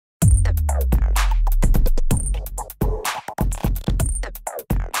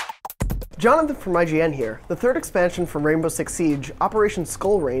Jonathan from IGN here. The third expansion from Rainbow Six Siege, Operation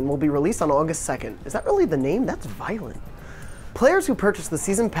Skull Rain, will be released on August 2nd. Is that really the name? That's violent. Players who purchase the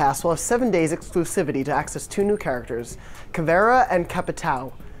Season Pass will have 7 days exclusivity to access 2 new characters, Caveira and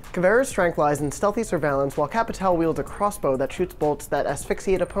Capitão. Caveira's strength lies in stealthy surveillance, while Capitão wields a crossbow that shoots bolts that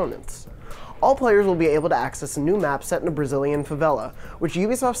asphyxiate opponents. All players will be able to access a new map set in a Brazilian favela, which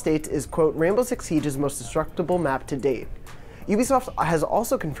Ubisoft states is, quote, Rainbow Six Siege's most destructible map to date. Ubisoft has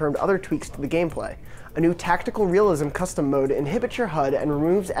also confirmed other tweaks to the gameplay. A new tactical realism custom mode inhibits your HUD and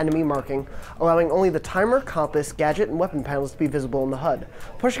removes enemy marking, allowing only the timer, compass, gadget, and weapon panels to be visible in the HUD,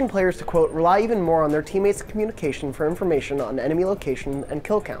 pushing players to, quote, rely even more on their teammates' communication for information on enemy location and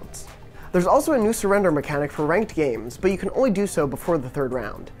kill counts. There's also a new surrender mechanic for ranked games, but you can only do so before the 3rd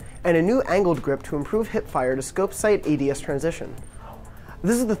round, and a new angled grip to improve hipfire to scope sight ADS transition.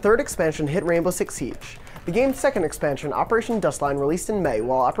 This is the 3rd expansion to hit Rainbow Six Siege. The game's 2nd expansion, Operation Dustline, released in May,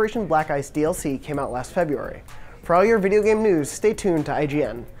 while Operation Black Ice DLC came out last February. For all your video game news, stay tuned to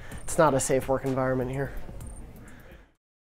IGN. It's not a safe work environment here.